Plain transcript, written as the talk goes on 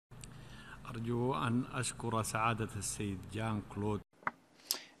أرجو أن أشكر سعادة السيد جان كلود.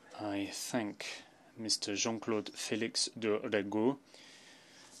 I thank Mr. Jean-Claude Félix de Rego,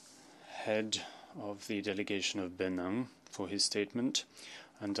 head of the delegation of Benin, for his statement,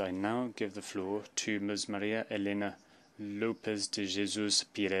 and I now give the floor to Ms. Maria Helena Lopez de Jesus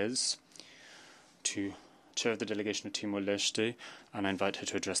Pires, chair of the delegation of Timor-Leste, and I invite her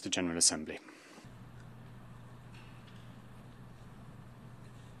to address the General Assembly.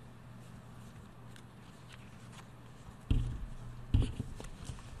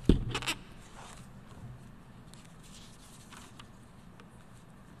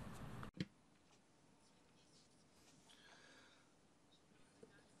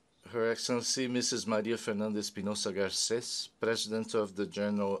 Her Excellency Mrs. Maria Fernanda Espinosa Garcés, President of the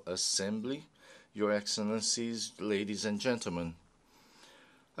General Assembly, Your Excellencies, ladies and gentlemen.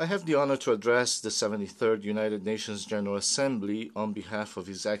 I have the honor to address the 73rd United Nations General Assembly on behalf of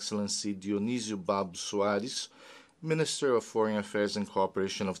His Excellency Dionísio Babo Soares, Minister of Foreign Affairs and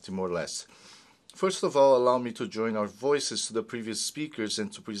Cooperation of Timor-Leste. First of all, allow me to join our voices to the previous speakers and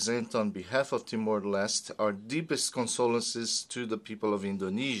to present on behalf of Timor-Leste our deepest condolences to the people of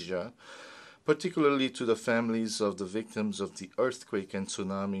Indonesia, particularly to the families of the victims of the earthquake and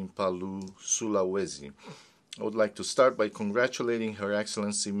tsunami in Palu, Sulawesi. I would like to start by congratulating Her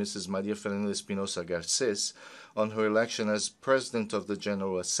Excellency Mrs. Maria Fernanda Espinosa Garcés on her election as President of the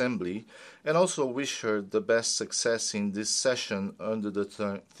General Assembly, and also wish her the best success in this session under the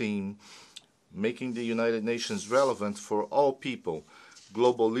theme Making the United Nations Relevant for All People,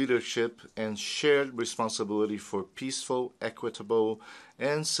 Global Leadership and Shared Responsibility for Peaceful, Equitable,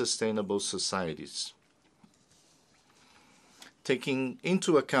 and Sustainable Societies. Taking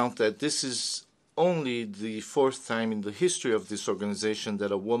into account that this is only the fourth time in the history of this organization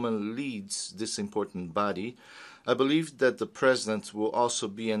that a woman leads this important body, I believe that the President will also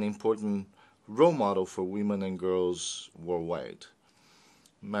be an important role model for women and girls worldwide.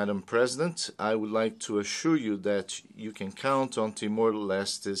 Madam President, I would like to assure you that you can count on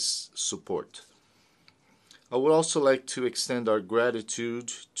Timor-Leste's support. I would also like to extend our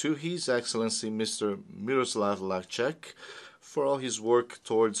gratitude to His Excellency Mr. Miroslav Lajcak for all his work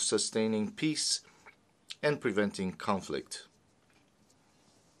towards sustaining peace and preventing conflict.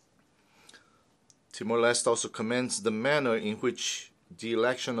 Timor-Leste also commends the manner in which the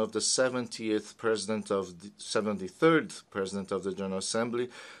election of the 73rd President of the General Assembly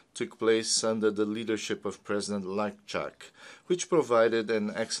took place under the leadership of President Lajcak, which provided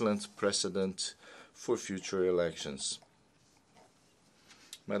an excellent precedent for future elections.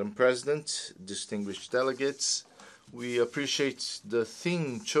 Madam President, distinguished delegates, we appreciate the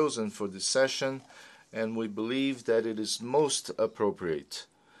theme chosen for this session, and we believe that it is most appropriate.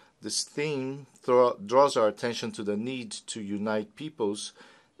 This theme draws our attention to the need to unite peoples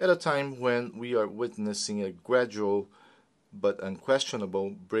at a time when we are witnessing a gradual but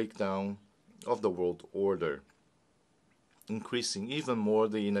unquestionable breakdown of the world order, increasing even more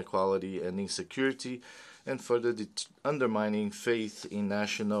the inequality and insecurity and further undermining faith in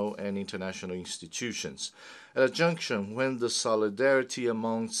national and international institutions. At a junction when the solidarity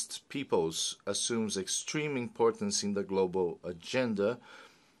amongst peoples assumes extreme importance in the global agenda,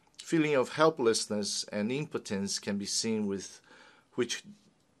 feeling of helplessness and impotence can be seen which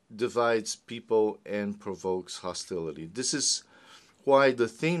divides people and provokes hostility. This is why the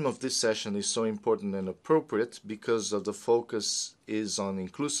theme of this session is so important and appropriate, because of the focus is on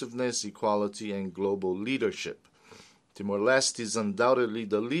inclusiveness, equality, and global leadership. Timor-Leste is undoubtedly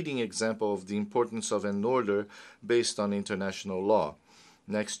the leading example of the importance of an order based on international law.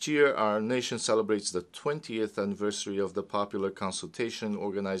 Next year, our nation celebrates the 20th anniversary of the popular consultation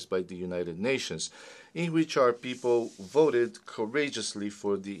organized by the United Nations, in which our people voted courageously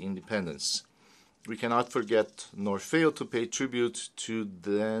for the independence. We cannot forget nor fail to pay tribute to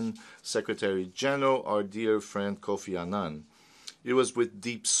then Secretary General, our dear friend Kofi Annan. It was with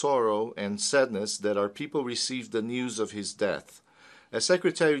deep sorrow and sadness that our people received the news of his death. As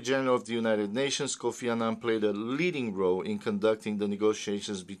Secretary General of the United Nations, Kofi Annan played a leading role in conducting the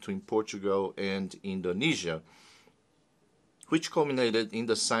negotiations between Portugal and Indonesia, which culminated in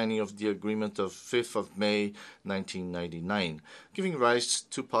the signing of the agreement of 5th of May 1999, giving rise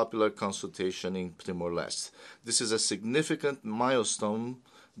to popular consultation in Timor-Leste. This is a significant milestone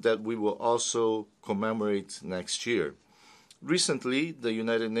that we will also commemorate next year. Recently, the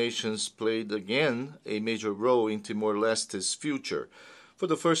United Nations played again a major role in Timor-Leste's future. For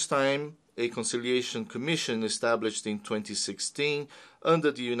the first time, a conciliation commission established in 2016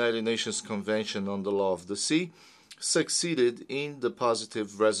 under the United Nations Convention on the Law of the Sea succeeded in the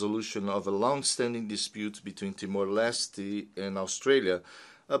positive resolution of a long-standing dispute between Timor-Leste and Australia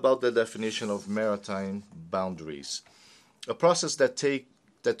about the definition of maritime boundaries, a process that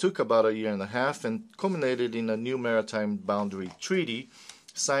took about a year and a half and culminated in a new maritime boundary treaty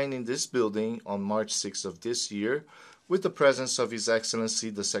signed in this building on March 6th of this year with the presence of His Excellency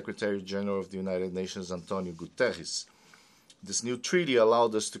the Secretary General of the United Nations, Antonio Guterres. This new treaty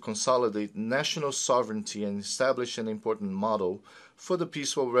allowed us to consolidate national sovereignty and establish an important model for the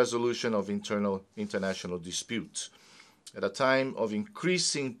peaceful resolution of international disputes. At a time of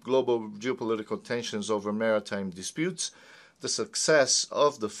increasing global geopolitical tensions over maritime disputes, the success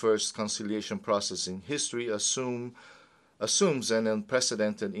of the first conciliation process in history assumes an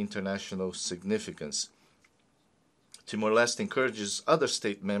unprecedented international significance. Timor-Leste encourages other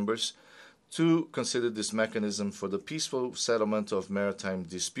state members to consider this mechanism for the peaceful settlement of maritime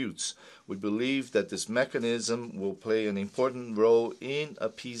disputes. We believe that this mechanism will play an important role in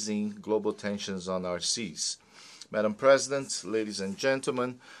appeasing global tensions on our seas. Madam President, ladies and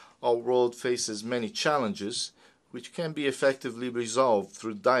gentlemen, our world faces many challenges which can be effectively resolved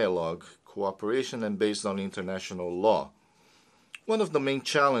through dialogue, cooperation, and based on international law. One of the main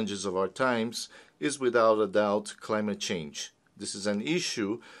challenges of our times is without a doubt climate change. This is an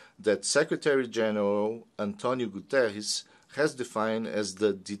issue that Secretary General Antonio Guterres has defined as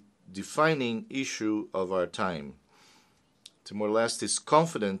the defining issue of our time. Timor-Leste is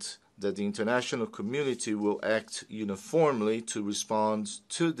confident that the international community will act uniformly to respond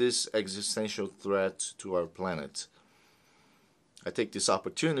to this existential threat to our planet. I take this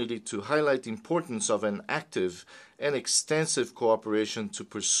opportunity to highlight the importance of an active and extensive cooperation to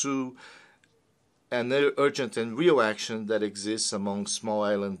pursue an urgent and real action that exists among small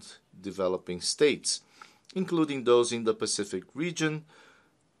island developing states, including those in the Pacific region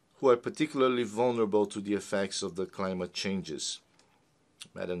who are particularly vulnerable to the effects of the climate changes.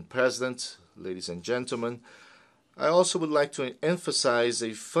 Madam President, ladies and gentlemen, I also would like to emphasize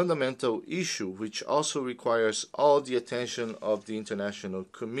a fundamental issue which also requires all the attention of the international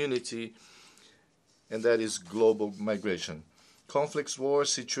community, and that is global migration. Conflicts,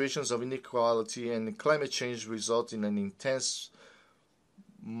 wars, situations of inequality, and climate change result in an intense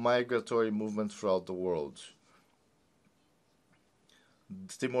migratory movement throughout the world.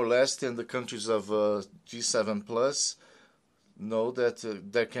 Timor-Leste and the countries of G7+ know that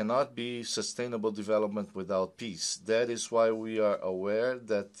there cannot be sustainable development without peace. That is why we are aware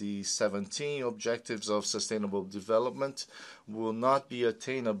that the 17 objectives of sustainable development will not be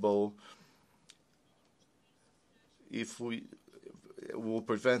attainable if we will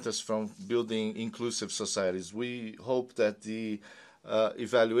prevent us from building inclusive societies. We hope that the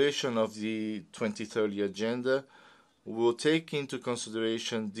evaluation of the 2030 agenda will take into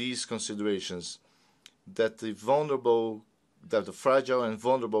consideration these considerations, that the fragile and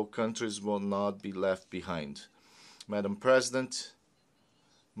vulnerable countries will not be left behind. Madam President,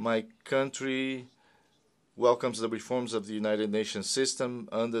 my country welcomes the reforms of the United Nations system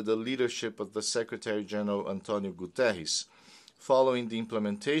under the leadership of the Secretary General Antonio Guterres. Following the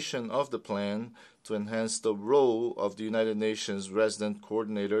implementation of the plan to enhance the role of the United Nations resident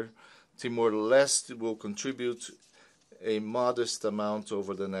coordinator, Timor-Leste will contribute a modest amount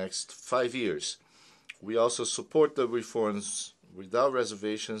over the next 5 years. We also support the reforms without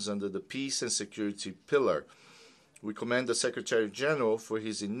reservations under the Peace and Security pillar. We commend the Secretary General for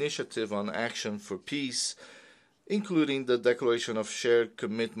his initiative on action for peace, including the Declaration of Shared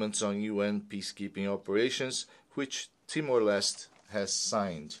Commitments on UN Peacekeeping Operations, which Timor-Leste has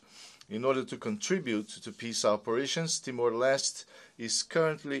signed. In order to contribute to peace operations, Timor-Leste is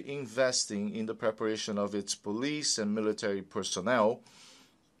currently investing in the preparation of its police and military personnel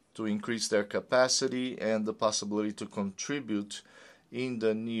to increase their capacity and the possibility to contribute in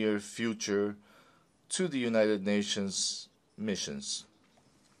the near future to the United Nations missions.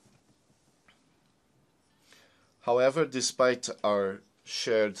 However, despite our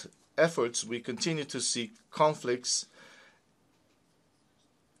shared efforts, we continue to see conflicts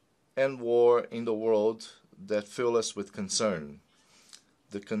and war in the world that fill us with concern.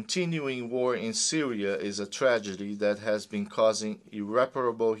 The continuing war in Syria is a tragedy that has been causing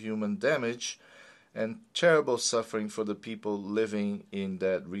irreparable human damage and terrible suffering for the people living in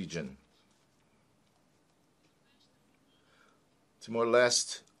that region.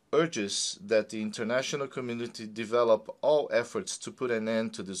 Timor-Leste urges that the international community develop all efforts to put an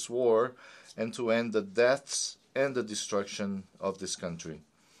end to this war and to end the deaths and the destruction of this country.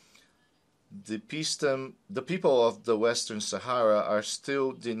 The people of the Western Sahara are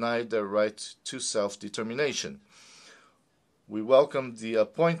still denied their right to self-determination. We welcome the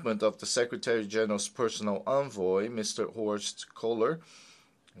appointment of the Secretary General's personal envoy, Mr. Horst Kohler,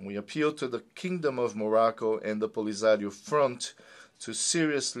 and we appeal to the Kingdom of Morocco and the Polisario Front to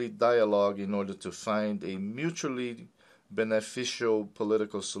seriously dialogue in order to find a mutually beneficial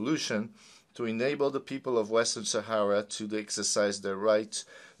political solution to enable the people of Western Sahara to exercise their right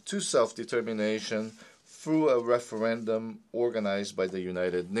to self-determination through a referendum organized by the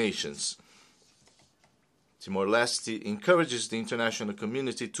United Nations. Timor-Leste encourages the international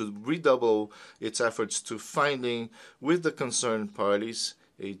community to redouble its efforts to finding, with the concerned parties,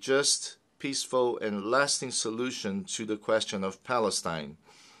 a just, peaceful, and lasting solution to the question of Palestine.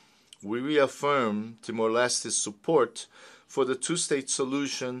 We reaffirm Timor-Leste's support for the two-state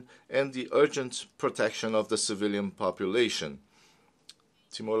solution and the urgent protection of the civilian population.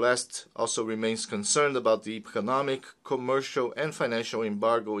 Timor-Leste also remains concerned about the economic, commercial, and financial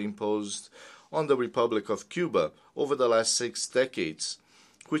embargo imposed on the Republic of Cuba over the last 6 decades,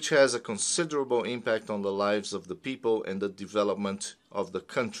 which has a considerable impact on the lives of the people and the development of the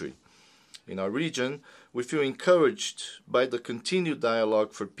country. In our region, we feel encouraged by the continued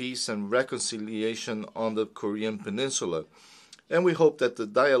dialogue for peace and reconciliation on the Korean Peninsula, and we hope that the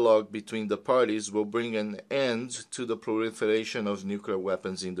dialogue between the parties will bring an end to the proliferation of nuclear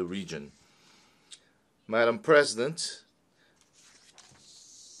weapons in the region. Madam President,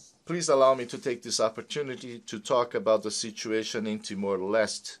 please allow me to take this opportunity to talk about the situation in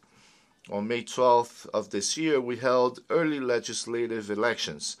Timor-Leste. On May 12th of this year, we held early legislative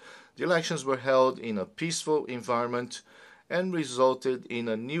elections. The elections were held in a peaceful environment and resulted in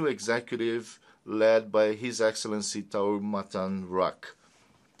a new executive led by His Excellency Taur Matan Rak.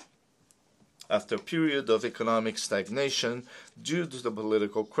 After a period of economic stagnation due to the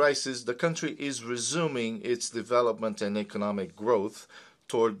political crisis, the country is resuming its development and economic growth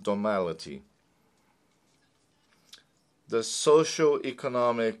toward normality. The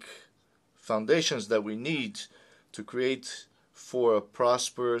socio-economic foundations that we need to create for a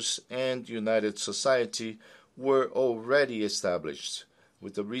prosperous and united society were already established.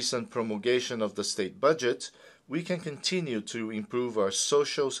 With the recent promulgation of the state budget, we can continue to improve our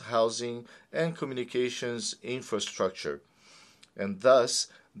social, housing, and communications infrastructure, and thus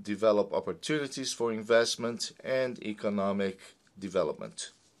develop opportunities for investment and economic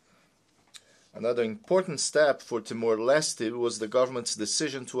development. Another important step for Timor-Leste was the government's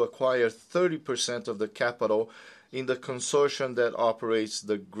decision to acquire 30% of the capital in the consortium that operates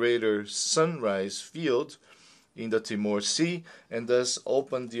the Greater Sunrise Field in the Timor Sea, and thus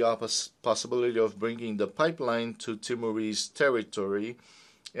opened the possibility of bringing the pipeline to Timorese territory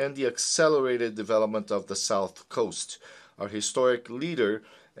and the accelerated development of the South Coast. Our historic leader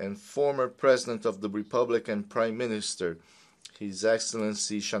and former President of the Republic and Prime Minister, His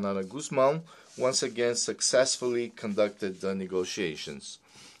Excellency Xanana Guzman, once again successfully conducted the negotiations.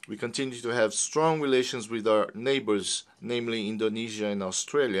 We continue to have strong relations with our neighbors, namely Indonesia and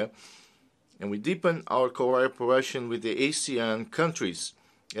Australia, and we deepen our cooperation with the ASEAN countries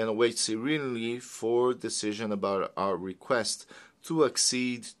and await serenely for decision about our request to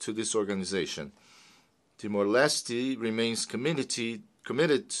accede to this organization. Timor-Leste remains committed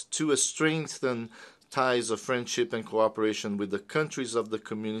to strengthen ties of friendship and cooperation with the countries of the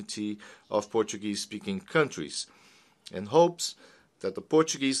community of Portuguese-speaking countries, and hopes that the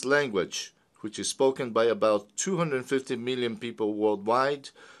Portuguese language, which is spoken by about 250 million people worldwide,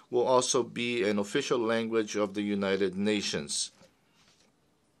 will also be an official language of the United Nations.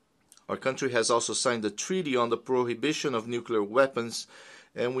 Our country has also signed a treaty on the prohibition of nuclear weapons,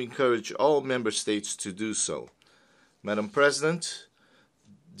 and we encourage all member states to do so. Madam President,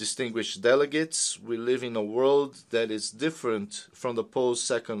 distinguished delegates, we live in a world that is different from the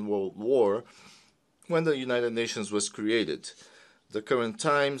post-Second World War, when the United Nations was created. The current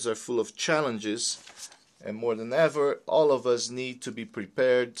times are full of challenges, and more than ever, all of us need to be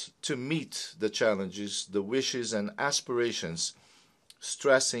prepared to meet the challenges, the wishes and aspirations,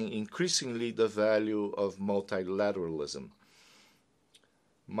 stressing increasingly the value of multilateralism.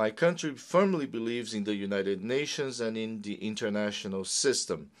 My country firmly believes in the United Nations and in the international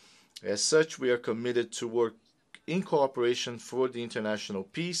system. As such, we are committed to work in cooperation for the international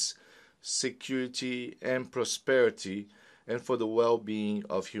peace, security, and prosperity, and for the well-being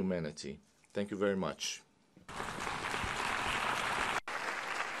of humanity. Thank you very much.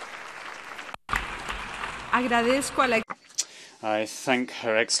 I thank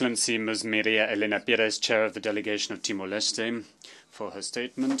Her Excellency Ms. Maria Helena Pires, Chair of the Delegation of Timor-Leste, for her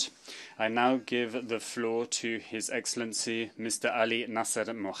statement. I now give the floor to His Excellency Mr. Ali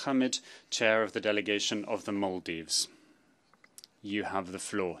Nasser Mohammed, Chair of the Delegation of the Maldives. You have the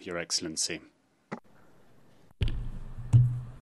floor, Your Excellency.